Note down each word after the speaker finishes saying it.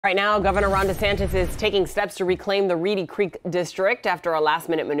Right now, Governor Ron DeSantis is taking steps to reclaim the Reedy Creek district after a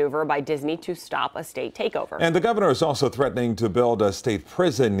last-minute maneuver by Disney to stop a state takeover. And the governor is also threatening to build a state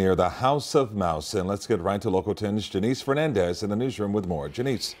prison near the House of Mouse. And let's get right to Local 10's Janice Fernandez in the newsroom with more.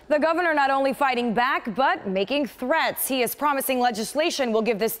 Janice. The governor not only fighting back, but making threats. He is promising legislation will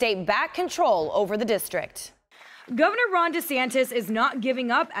give the state back control over the district. Governor Ron DeSantis is not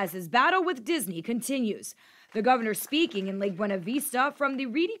giving up as his battle with Disney continues. The governor speaking in Lake Buena Vista from the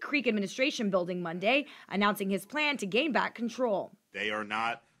Reedy Creek Administration Building Monday, announcing his plan to gain back control. They are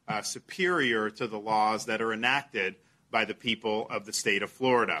not superior to the laws that are enacted by the people of the state of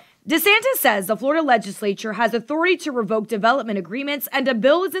Florida. DeSantis says the Florida legislature has authority to revoke development agreements, and a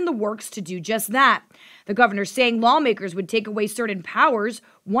bill is in the works to do just that. The governor saying lawmakers would take away certain powers.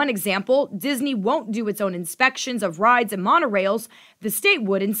 One example, Disney won't do its own inspections of rides and monorails. The state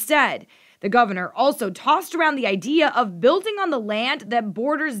would instead. The governor also tossed around the idea of building on the land that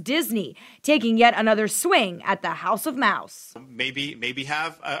borders Disney, taking yet another swing at the House of Mouse. Maybe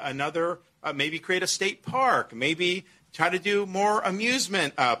have maybe create a state park, maybe try to do more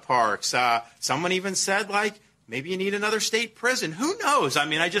amusement parks. Someone even said, maybe you need another state prison. Who knows? I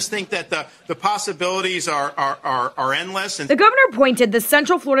mean, I just think that the possibilities are endless. And the governor appointed the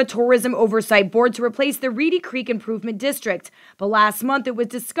Central Florida Tourism Oversight Board to replace the Reedy Creek Improvement District. But last month, it was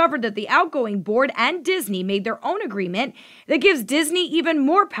discovered that the outgoing board and Disney made their own agreement that gives Disney even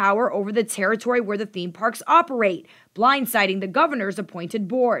more power over the territory where the theme parks operate, blindsiding the governor's appointed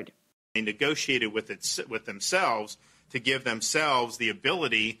board. They negotiated with themselves to give themselves the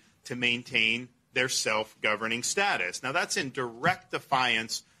ability to maintain their self-governing status. Now, that's in direct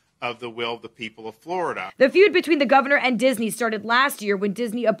defiance of the will of the people of Florida. The feud between the governor and Disney started last year when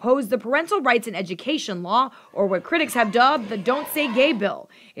Disney opposed the parental rights in education law, or what critics have dubbed the Don't Say Gay bill.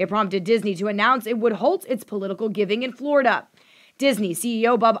 It prompted Disney to announce it would halt its political giving in Florida. Disney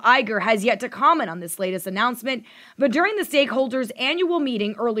CEO Bob Iger has yet to comment on this latest announcement, but during the stakeholders' annual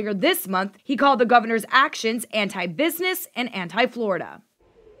meeting earlier this month, he called the governor's actions anti-business and anti-Florida.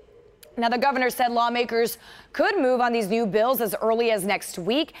 Now, the governor said lawmakers could move on these new bills as early as next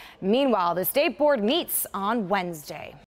week. Meanwhile, the state board meets on Wednesday.